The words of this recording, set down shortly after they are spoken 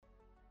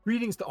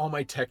Greetings to all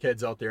my tech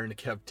heads out there in the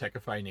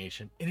KevTechify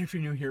nation, and if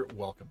you're new here,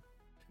 welcome.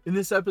 In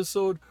this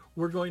episode,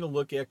 we're going to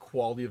look at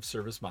quality of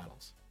service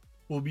models.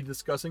 We'll be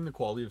discussing the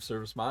quality of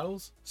service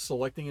models,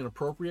 selecting an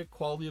appropriate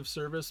quality of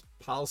service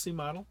policy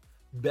model,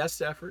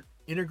 best effort,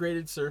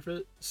 integrated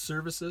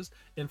services,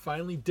 and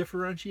finally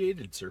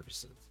differentiated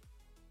services.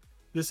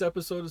 This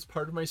episode is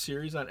part of my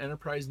series on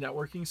enterprise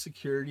networking,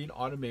 security, and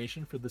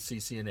automation for the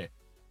CCNA.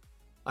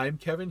 I'm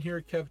Kevin here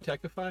at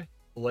KevTechify.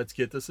 Let's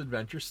get this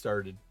adventure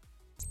started.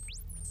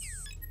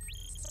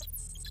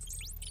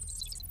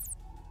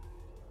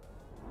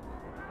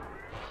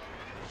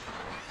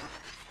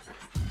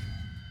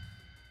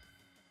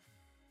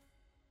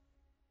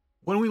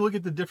 When we look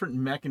at the different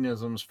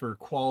mechanisms for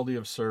quality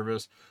of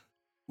service,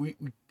 we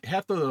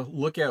have to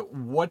look at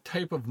what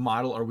type of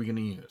model are we going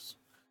to use.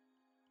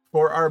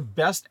 For our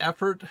best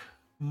effort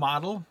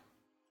model,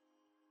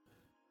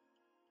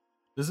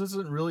 this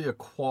isn't really a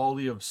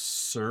quality of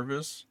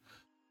service.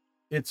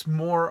 It's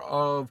more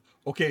of,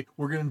 okay,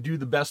 we're going to do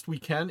the best we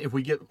can. If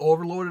we get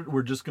overloaded,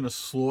 we're just going to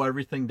slow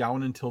everything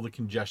down until the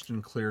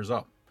congestion clears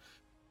up.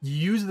 You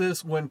use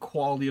this when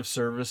quality of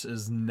service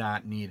is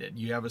not needed.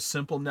 You have a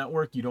simple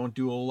network. You don't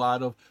do a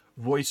lot of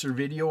voice or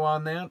video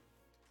on that.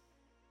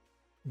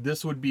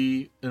 This would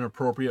be an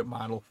appropriate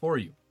model for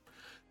you.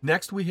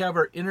 Next, we have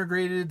our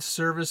integrated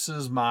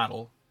services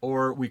model,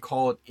 or we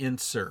call it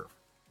IntServe.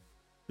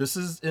 This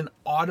is an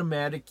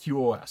automatic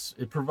QoS.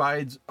 It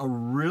provides a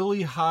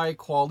really high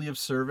quality of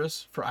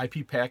service for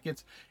IP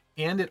packets,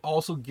 and it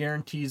also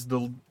guarantees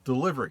the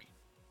delivery.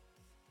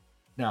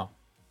 Now,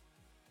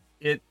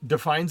 it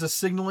defines a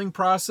signaling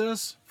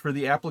process for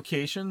the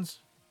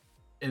applications,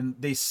 and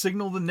they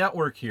signal the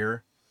network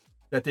here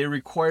that they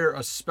require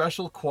a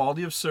special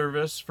quality of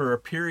service for a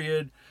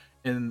period,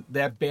 and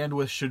that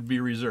bandwidth should be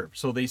reserved.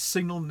 So they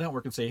signal the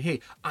network and say, hey,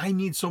 I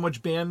need so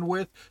much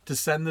bandwidth to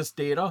send this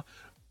data,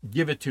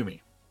 give it to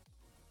me.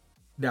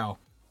 Now,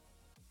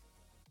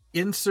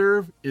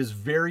 IntServe is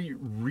very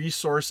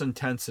resource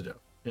intensive.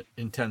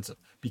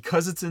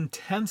 Because it's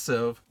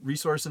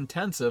resource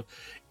intensive,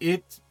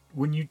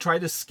 when you try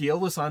to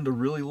scale this onto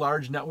really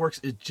large networks,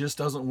 it just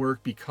doesn't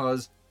work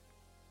because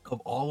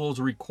of all those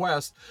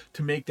requests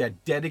to make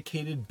that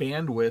dedicated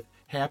bandwidth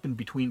happen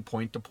between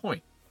point to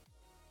point.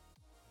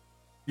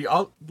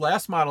 The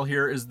last model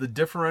here is the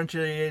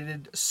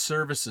differentiated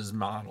services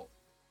model,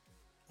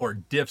 or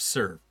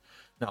DiffServe.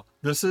 Now,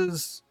 this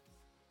is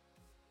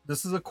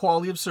a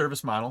quality of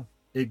service model.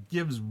 It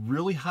gives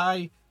really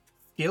high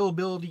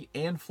scalability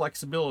and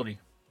flexibility,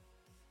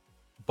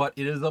 but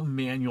it is a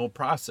manual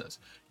process.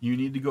 You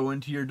need to go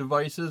into your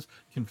devices,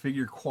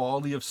 configure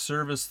quality of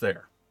service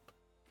there.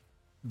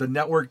 The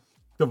network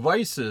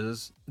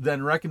devices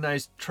then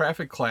recognize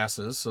traffic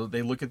classes. So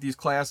they look at these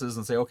classes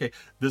and say, okay,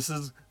 this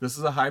is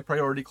a high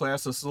priority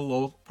class, this is a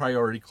low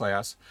priority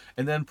class,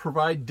 and then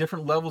provide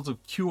different levels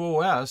of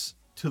QoS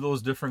to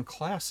those different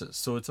classes.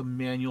 So it's a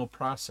manual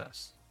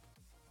process.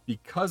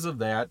 Because of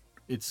that,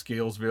 it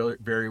scales very,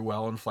 very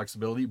well in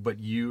flexibility, but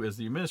you as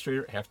the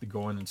administrator have to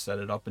go in and set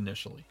it up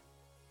initially.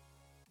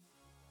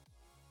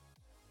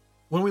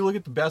 When we look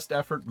at the best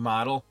effort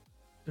model,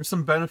 there's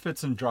some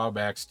benefits and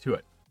drawbacks to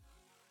it.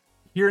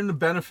 Here in the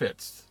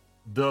benefits,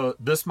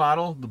 this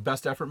model, the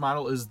best effort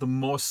model, is the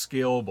most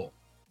scalable.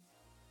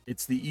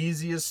 It's the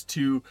easiest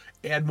to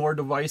add more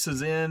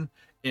devices in,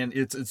 and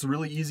it's a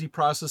really easy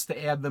process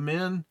to add them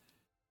in,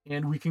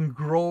 and we can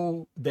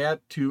grow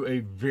that to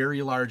a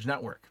very large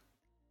network.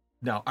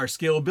 Now, our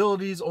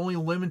scalability is only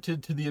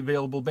limited to the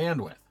available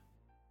bandwidth.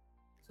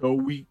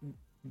 So the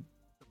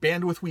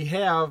bandwidth we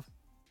have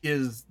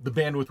is the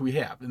bandwidth we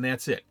have, and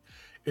that's it.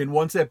 And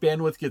once that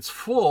bandwidth gets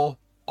full,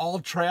 all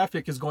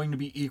traffic is going to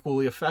be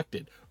equally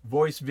affected.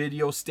 Voice,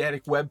 video,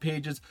 static web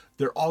pages,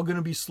 they're all going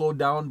to be slowed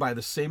down by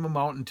the same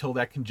amount until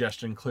that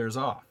congestion clears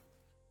off.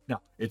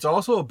 Now, it's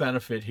also a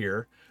benefit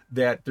here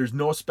that there's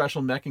no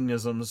special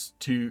mechanisms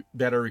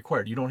that are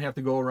required. You don't have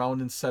to go around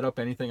and set up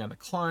anything on the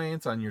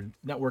clients, on your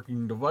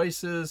networking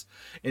devices,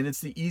 and it's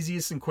the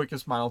easiest and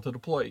quickest model to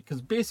deploy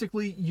because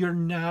basically you're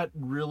not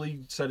really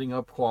setting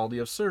up quality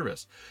of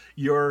service.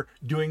 You're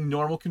doing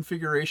normal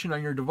configuration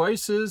on your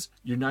devices,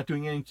 you're not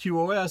doing any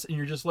QoS, and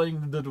you're just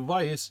letting the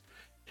device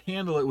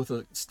handle it with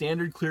a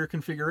standard clear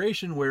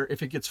configuration where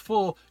if it gets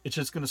full, it's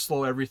just going to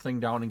slow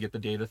everything down and get the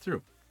data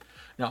through.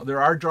 Now,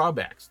 there are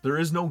drawbacks. There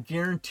is no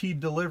guaranteed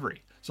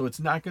delivery, so it's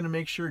not going to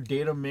make sure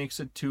data makes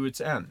it to its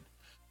end.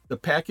 The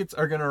packets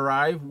are going to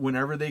arrive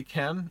whenever they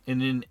can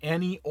and in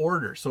any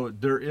order, so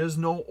there is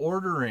no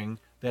ordering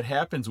that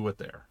happens with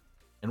there.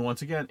 And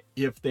once again,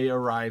 if they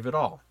arrive at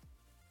all.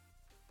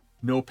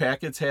 No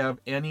packets have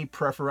any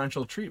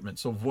preferential treatment,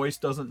 so voice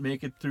doesn't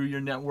make it through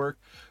your network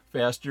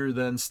faster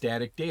than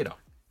static data.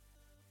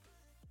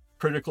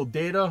 Critical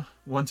data,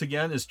 once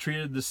again, is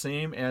treated the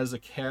same as a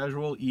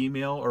casual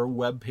email or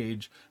web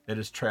page that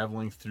is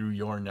traveling through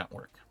your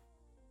network.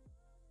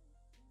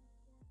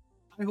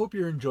 I hope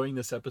you're enjoying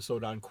this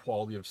episode on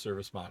quality of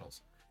service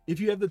models. If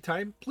you have the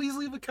time, please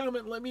leave a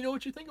comment and let me know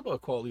what you think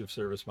about quality of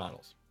service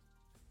models.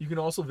 You can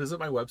also visit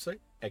my website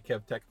at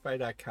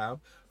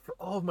KevTechify.com for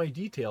all of my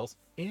details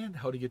and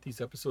how to get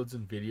these episodes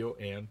in video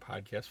and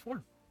podcast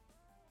form.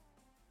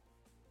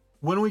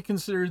 When we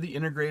consider the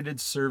integrated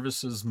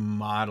services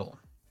model,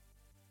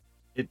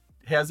 it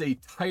has a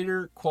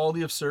tighter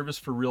quality of service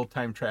for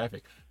real-time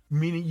traffic,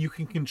 meaning you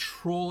can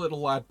control it a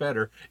lot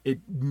better.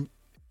 And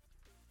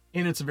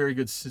it's a very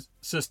good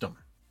system.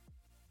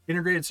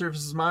 Integrated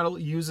services model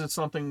uses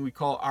something we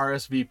call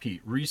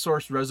RSVP,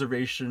 Resource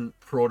Reservation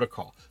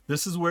Protocol.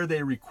 This is where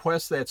they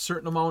request that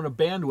certain amount of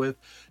bandwidth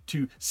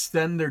to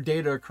send their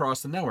data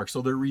across the network.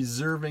 So they're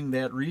reserving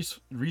that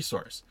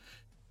resource.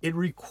 It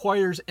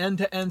requires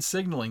end-to-end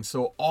signaling.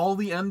 So all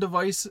the end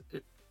device,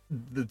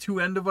 the two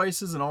end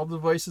devices and all the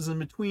devices in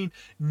between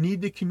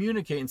need to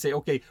communicate and say,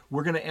 okay,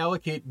 we're going to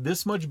allocate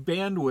this much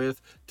bandwidth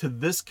to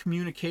this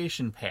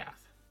communication path.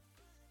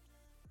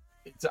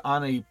 It's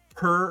on a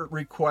per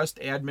request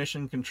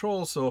admission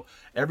control. So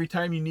every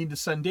time you need to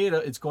send data,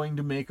 it's going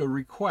to make a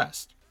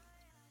request.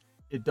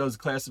 It does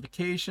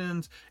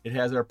classifications. It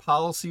has our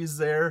policies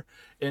there,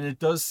 and it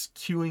does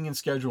queuing and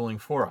scheduling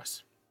for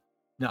us.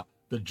 Now,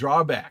 the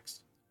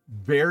drawbacks,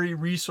 very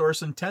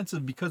resource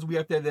intensive because we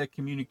have to have that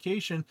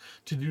communication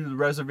to do the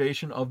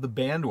reservation of the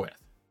bandwidth.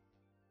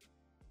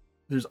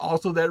 There's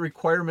also that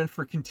requirement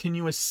for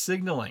continuous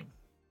signaling.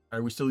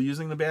 Are we still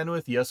using the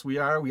bandwidth? Yes, we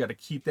are. We got to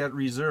keep that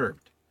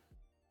reserved.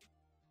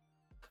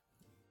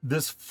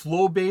 This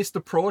flow-based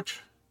approach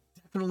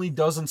definitely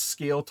doesn't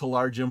scale to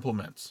large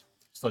implements,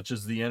 such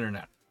as the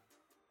internet.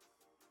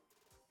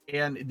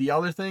 And the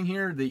other thing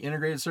here, the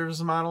integrated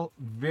services model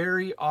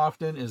very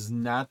often is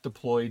not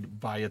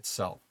deployed by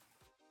itself.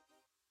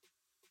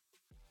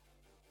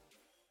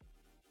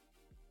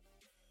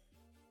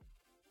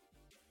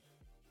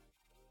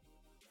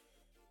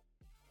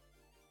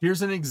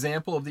 Here's an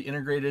example of the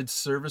integrated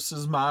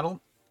services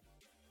model.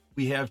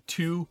 We have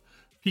two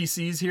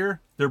PCs here.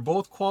 They're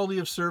both quality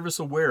of service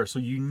aware, so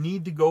you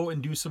need to go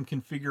and do some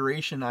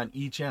configuration on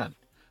each end.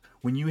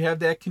 When you have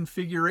that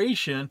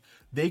configuration,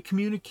 they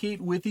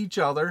communicate with each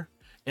other,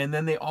 and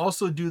then they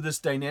also do this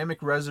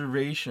dynamic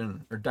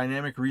reservation or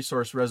dynamic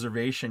resource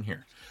reservation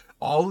here.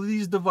 All of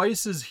these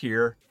devices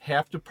here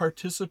have to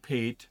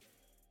participate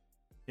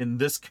in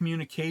this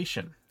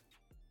communication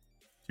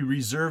to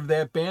reserve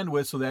that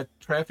bandwidth so that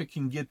traffic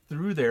can get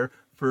through there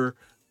for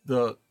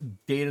the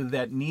data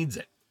that needs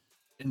it.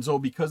 And so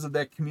because of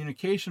that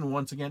communication,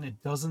 once again,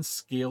 it doesn't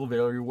scale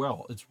very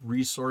well. It's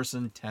resource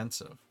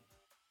intensive.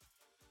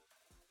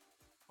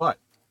 But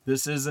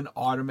this is an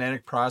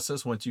automatic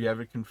process. Once you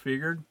have it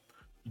configured,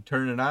 you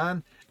turn it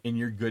on and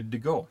you're good to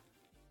go.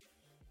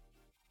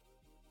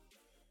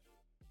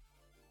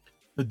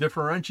 The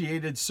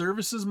differentiated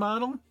services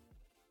model,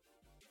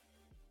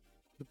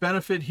 the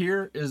benefit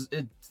here is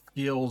it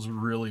scales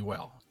really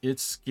well. It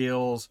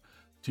scales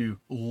to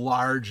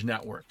large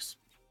networks.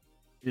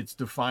 It's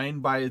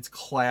defined by its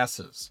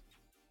classes.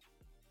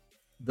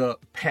 The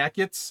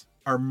packets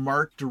are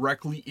marked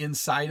directly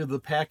inside of the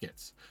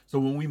packets. So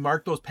when we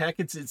mark those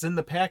packets, it's in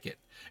the packet.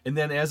 And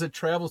then as it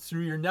travels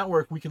through your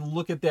network, we can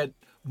look at that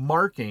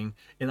marking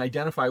and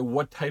identify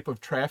what type of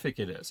traffic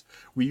it is.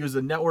 We use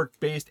a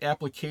network-based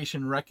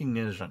application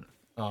recognition,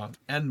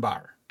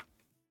 NBAR.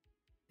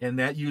 And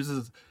that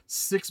uses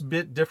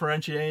 6-bit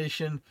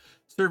differentiation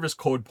service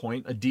code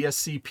point, a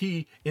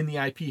DSCP, in the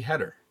IP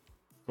header.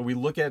 So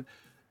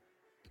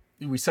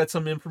we set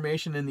some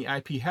information in the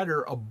IP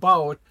header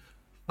about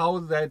how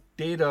that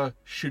data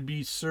should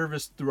be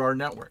serviced through our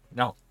network.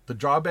 Now, the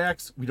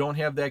drawbacks, we don't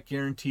have that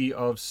guarantee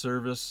of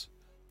service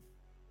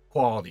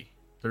quality.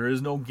 There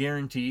is no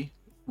guarantee.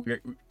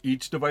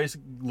 Each device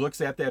looks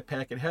at that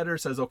packet header,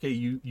 says, okay,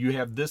 you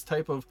have this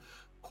type of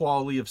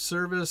quality of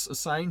service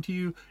assigned to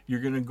you,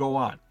 you're going to go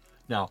on.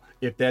 Now,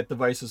 if that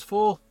device is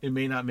full, it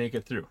may not make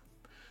it through.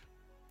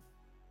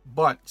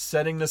 But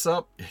setting this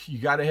up, you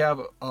got to have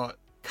a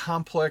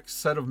complex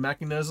set of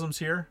mechanisms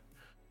here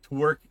to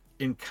work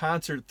in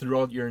concert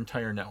throughout your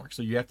entire network.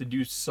 So you have to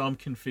do some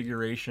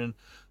configuration,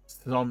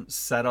 some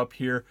setup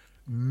here,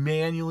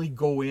 manually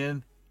go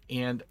in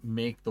and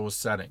make those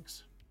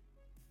settings.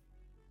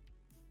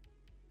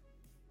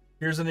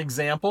 Here's an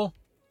example.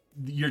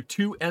 Your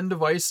two end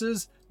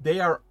devices, they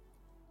are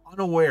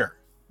unaware.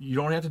 You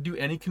don't have to do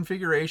any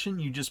configuration.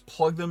 You just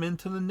plug them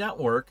into the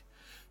network.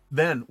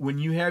 Then when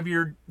you have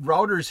your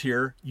routers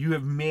here, you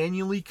have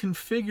manually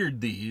configured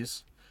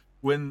these.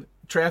 When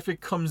traffic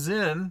comes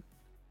in,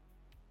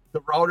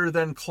 the router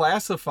then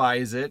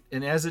classifies it,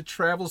 and as it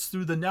travels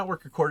through the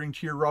network according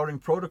to your routing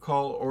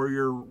protocol or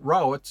your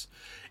routes,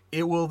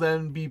 it will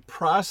then be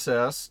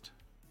processed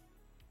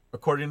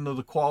according to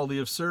the quality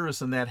of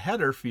service in that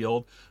header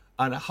field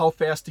on how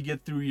fast to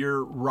get through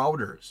your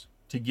routers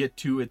to get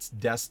to its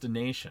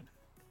destination.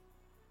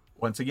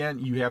 Once again,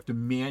 you have to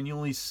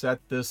manually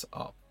set this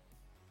up.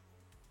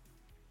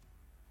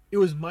 It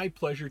was my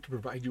pleasure to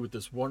provide you with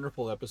this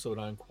wonderful episode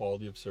on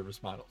quality of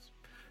service models.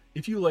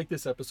 If you like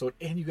this episode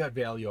and you got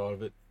value out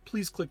of it,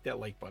 please click that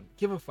like button,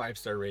 give a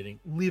 5-star rating,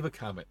 leave a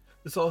comment.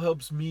 This all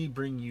helps me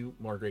bring you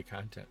more great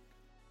content.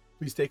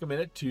 Please take a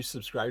minute to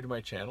subscribe to my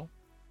channel.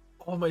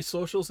 All my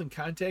socials and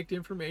contact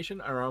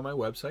information are on my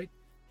website,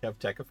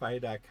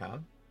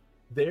 KevTechify.com.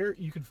 There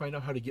you can find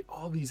out how to get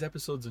all these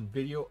episodes in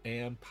video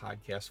and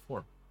podcast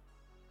form.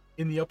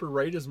 In the upper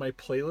right is my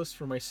playlist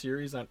for my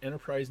series on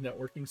enterprise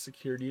networking,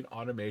 security, and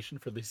automation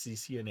for the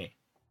CCNA.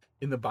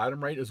 In the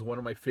bottom right is one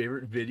of my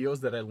favorite videos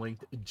that I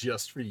linked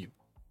just for you.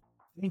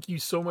 Thank you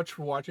so much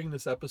for watching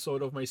this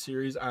episode of my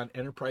series on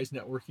enterprise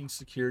networking,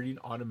 security, and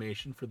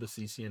automation for the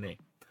CCNA.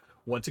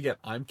 Once again,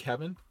 I'm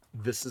Kevin.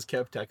 This is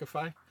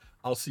KevTechify.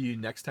 I'll see you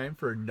next time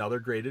for another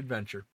great adventure.